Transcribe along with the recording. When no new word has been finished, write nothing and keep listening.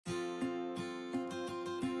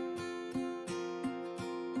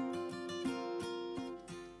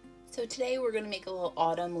So today we're going to make a little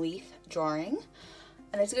autumn leaf drawing,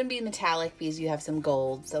 and it's going to be metallic because you have some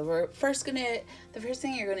gold. So the first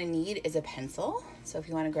thing you're going to need is a pencil. So if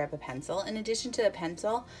you want to grab a pencil, in addition to the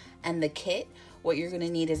pencil and the kit, what you're going to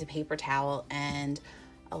need is a paper towel and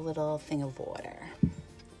a little thing of water.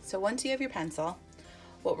 So once you have your pencil,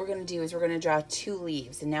 what we're going to do is we're going to draw 2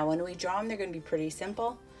 leaves. And now when we draw them, they're going to be pretty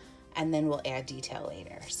simple, and then we'll add detail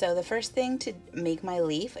later. So the first thing to make my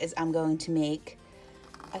leaf is I'm going to make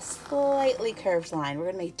a slightly curved line. We're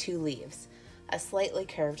going to make 2 leaves, a slightly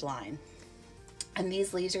curved line. And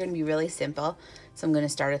these leaves are going to be really simple. So I'm going to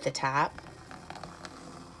start at the top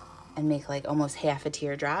and make like almost half a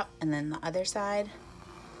teardrop. And then the other side,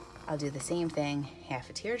 I'll do the same thing, half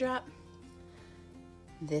a teardrop.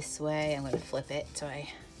 This way, I'm going to flip it. So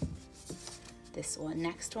this one,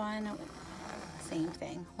 next one, same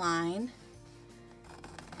thing, line,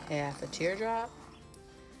 half a teardrop,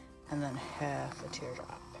 and then half a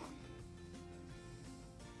teardrop.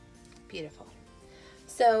 Beautiful.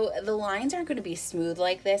 So the lines aren't going to be smooth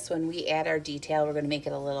like this. When we add our detail, we're going to make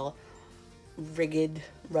it a little rugged,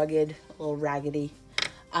 a little raggedy.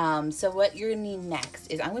 So what you're going to need next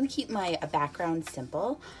is I'm going to keep my background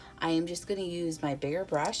simple. I am just going to use my bigger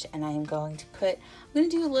brush, and I am going to I'm going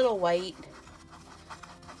to do a little white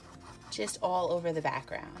just all over the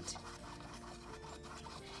background.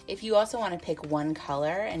 If you also want to pick one color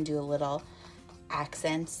and do a little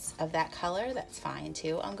accents of that color, that's fine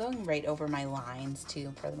too. I'm going right over my lines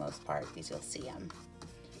too for the most part because you'll see them.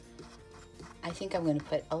 I think I'm going to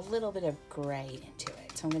put a little bit of gray into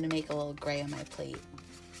it. So I'm going to make a little gray on my plate.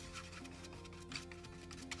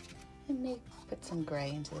 And put some gray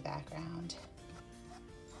into the background.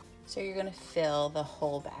 So you're going to fill the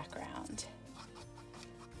whole background.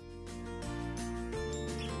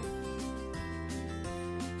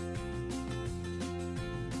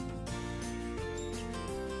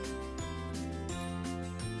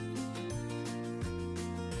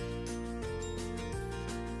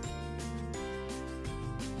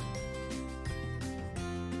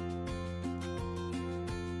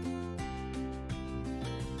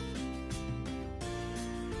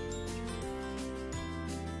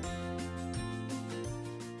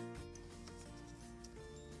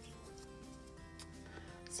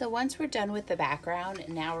 So once we're done with the background,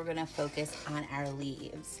 now we're gonna focus on our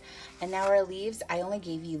leaves. And now our leaves, I only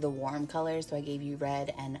gave you the warm colors, so I gave you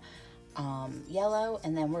red and yellow,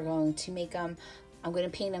 and then we're going to make them, I'm gonna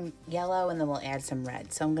paint them yellow and then we'll add some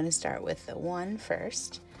red. So I'm gonna start with the one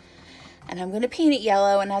first, and I'm gonna paint it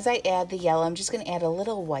yellow, and as I add the yellow, I'm just gonna add a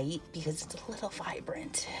little white because it's a little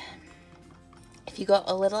vibrant. If you go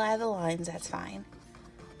a little out of the lines, that's fine.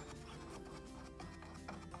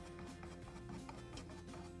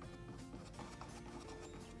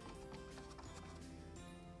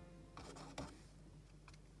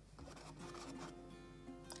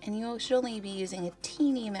 And you should only be using a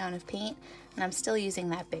teeny amount of paint, and I'm still using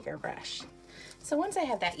that bigger brush. So once I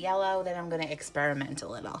have that yellow, then I'm going to experiment a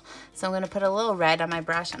little. So I'm going to put a little red on my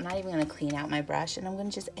brush. I'm not even going to clean out my brush, and I'm going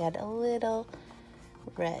to just add a little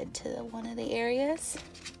red to one of the areas.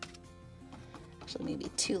 Actually, maybe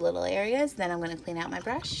 2 little areas. Then I'm going to clean out my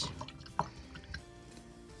brush.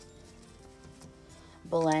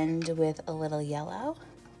 Blend with a little yellow.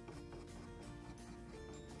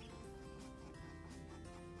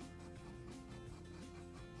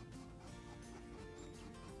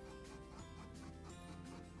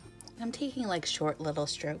 I'm taking like short little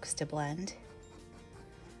strokes to blend.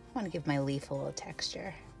 I want to give my leaf a little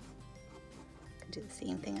texture. I can do the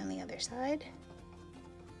same thing on the other side.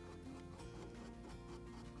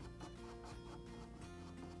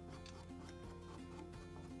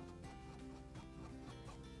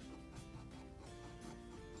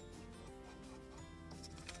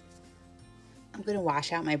 I'm going to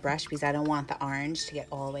wash out my brush because I don't want the orange to get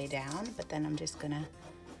all the way down, but then I'm just going to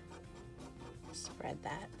spread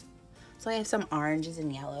that. So I have some oranges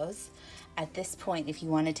and yellows. At this point, if you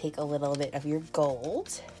want to take a little bit of your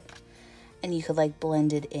gold, and you could like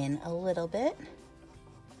blend it in a little bit.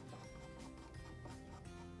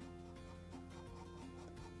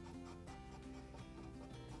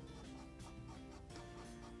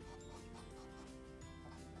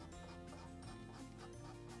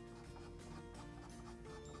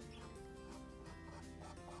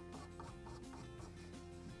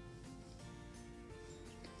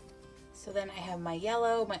 So then I have my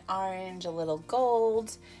yellow, my orange, a little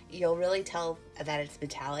gold. You'll really tell that it's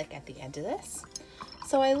metallic at the end of this.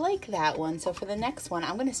 So I like that one. So for the next one,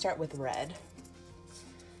 I'm gonna start with red.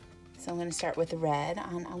 So I'm gonna start with red.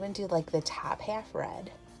 I'm gonna do like the top half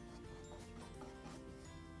red.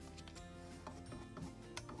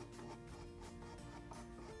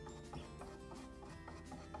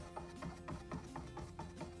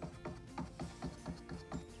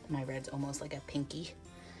 my red's almost like a pinky.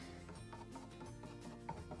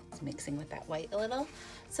 It's mixing with that white a little.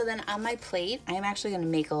 So then on my plate, I'm actually gonna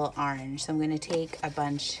make a little orange. So I'm gonna take a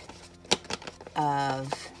bunch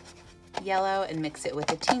of yellow and mix it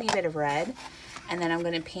with a teeny bit of red. And then I'm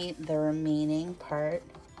gonna paint the remaining part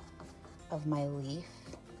of my leaf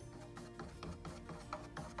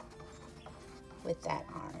with that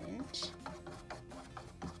orange.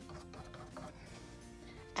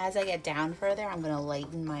 As I get down further, I'm gonna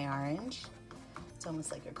lighten my orange. It's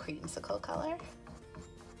almost like a creamsicle color.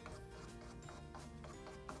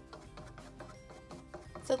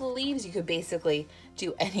 So the leaves you could basically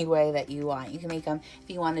do any way that you want. You can make them, if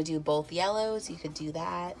you want to do both yellows, you could do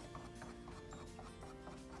that.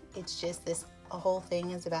 It's just this whole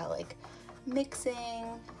thing is about like mixing.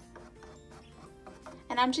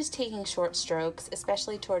 And I'm just taking short strokes,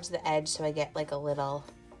 especially towards the edge, so I get like a little,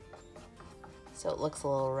 so it looks a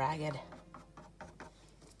little ragged.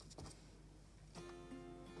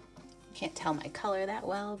 You can't tell my color that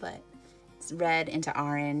well, but it's red into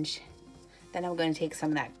orange. Then I'm going to take some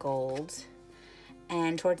of that gold,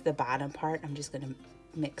 and towards the bottom part, I'm just going to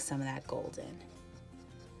mix some of that gold in.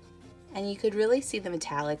 And you could really see the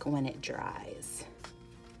metallic when it dries.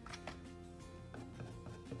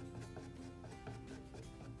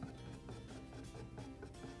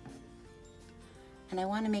 And I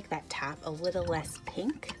want to make that top a little less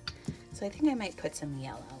pink, so I think I might put some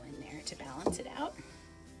yellow in there to balance it out.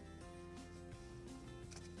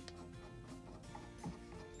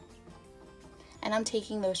 And I'm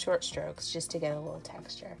taking those short strokes just to get a little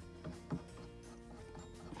texture.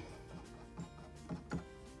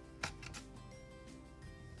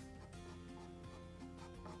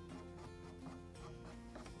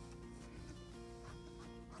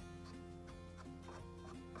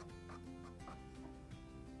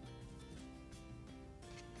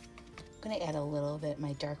 I'm gonna add a little bit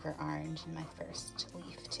my darker orange in my first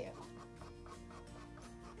leaf too.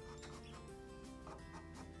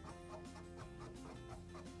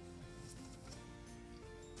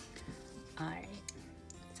 All right,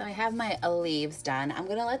 so I have my leaves done. I'm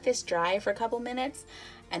gonna let this dry for a couple minutes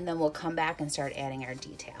and then we'll come back and start adding our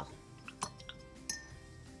detail.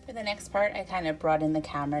 For the next part, I kind of brought in the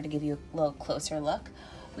camera to give you a little closer look.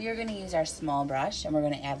 We are gonna use our small brush and we're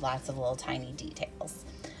gonna add lots of little tiny details.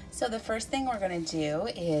 So the first thing we're gonna do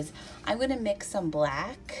is I'm gonna mix some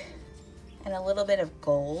black and a little bit of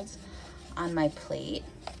gold on my plate.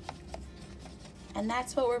 And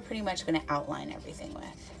that's what we're pretty much gonna outline everything with.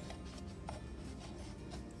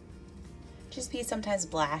 Just because sometimes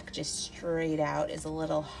black just straight out is a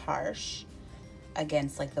little harsh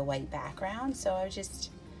against like the white background. So I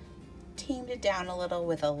just tamed it down a little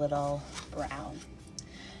with a little brown.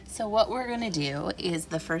 So what we're gonna do is,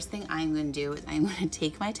 the first thing I'm gonna do is I'm gonna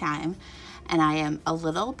take my time, and a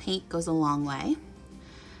little paint goes a long way.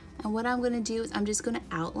 And what I'm gonna do is I'm just gonna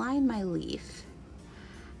outline my leaf.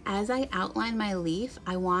 As I outline my leaf,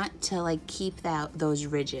 I want to like keep those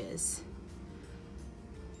ridges.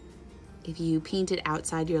 If you paint it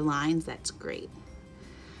outside your lines, that's great.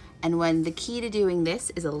 And when the key to doing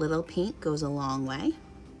this is a little paint goes a long way.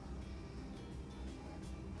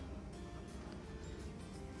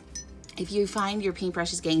 If you find your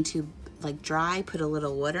paintbrush is getting too like dry, put a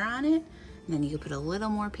little water on it, and then you can put a little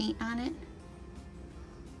more paint on it.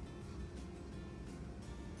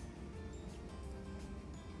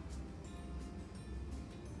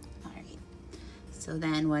 All right, so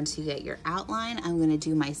then once you get your outline, I'm gonna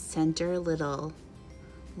do my center little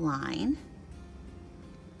line.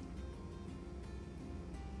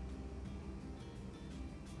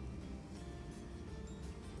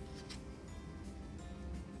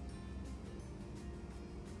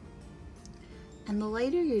 And the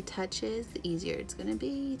lighter your touch is, the easier it's gonna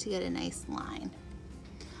be to get a nice line.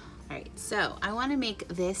 All right, so I wanna make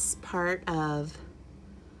this part of,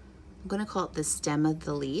 I'm gonna call it the stem of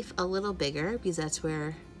the leaf, a little bigger because that's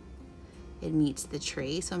where it meets the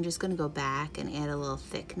tree. So I'm just gonna go back and add a little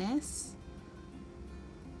thickness.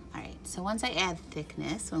 All right, so once I add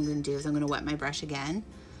thickness, what I'm gonna do is I'm gonna wet my brush again,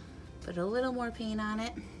 put a little more paint on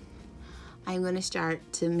it. I'm gonna start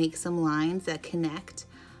to make some lines that connect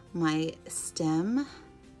my stem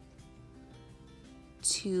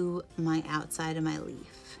to my outside of my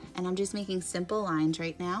leaf. And I'm just making simple lines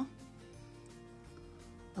right now.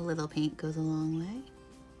 A little paint goes a long way.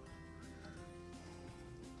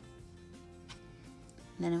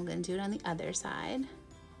 And then I'm going to do it on the other side.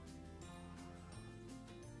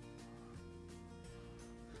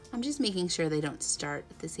 I'm just making sure they don't start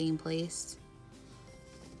at the same place.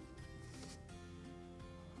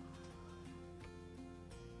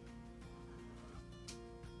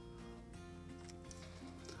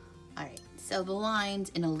 So the lines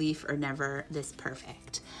in a leaf are never this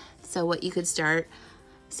perfect. So what you could start,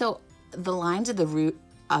 so the lines of the root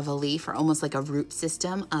of a leaf are almost like a root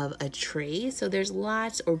system of a tree. So there's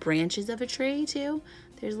lots, or branches of a tree too.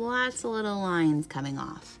 There's lots of little lines coming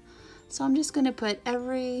off. So I'm just gonna put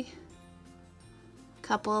every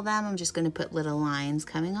couple of them, I'm just gonna put little lines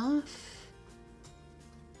coming off.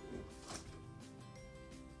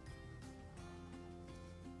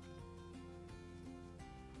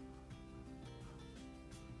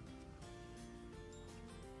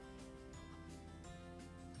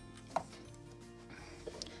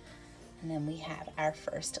 And then we have our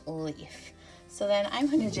first leaf. So then I'm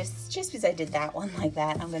gonna just because I did that one like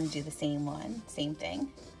that, I'm gonna do the same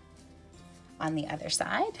thing on the other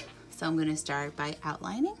side. So I'm gonna start by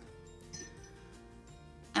outlining.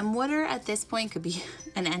 And water at this point could be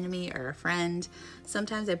an enemy or a friend.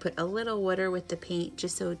 Sometimes I put a little water with the paint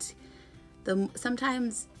just so it's,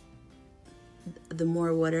 sometimes the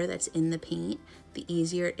more water that's in the paint, the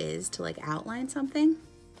easier it is to like outline something.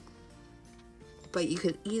 But you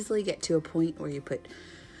could easily get to a point where you put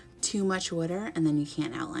too much water and then you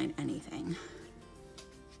can't outline anything.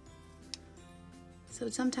 So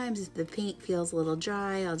sometimes if the paint feels a little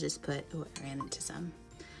dry, I'll just put, oh, I ran into some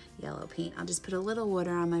yellow paint. I'll just put a little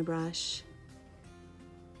water on my brush.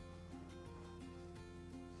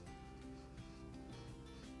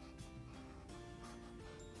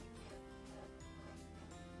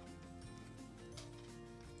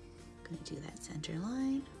 I'm gonna do that center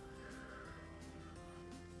line.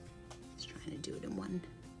 To do it in one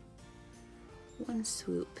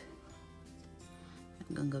swoop.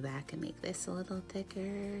 I'm gonna go back and make this a little thicker.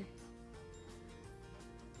 And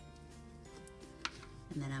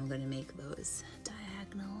then I'm gonna make those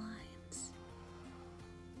diagonal lines.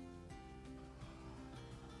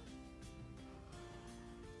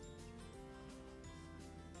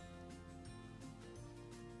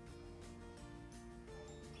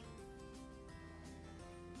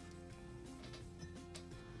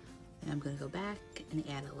 And I'm going to go back and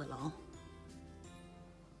add a little.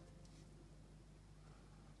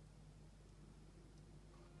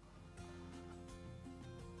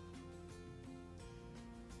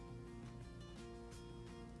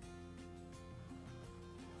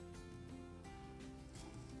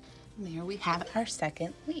 And there we have our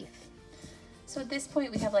second leaf. So at this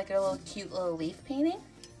point we have like a little cute little leaf painting.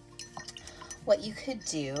 What you could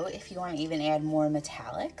do if you want to even add more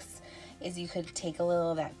metallics is you could take a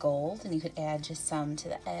little of that gold and you could add just some to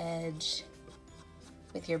the edge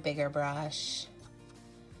with your bigger brush.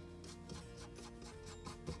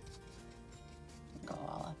 Go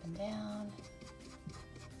all up and down.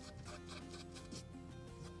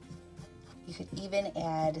 You could even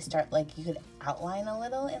add, you could outline a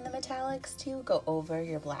little in the metallics too, go over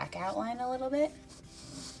your black outline a little bit.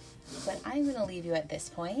 But I'm gonna leave you at this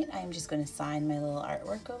point. I'm just gonna sign my little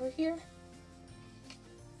artwork over here.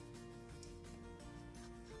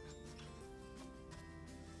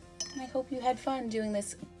 I hope you had fun doing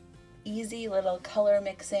this easy little color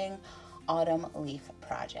mixing autumn leaf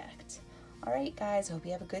project. All right, guys, hope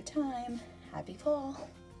you have a good time. Happy fall.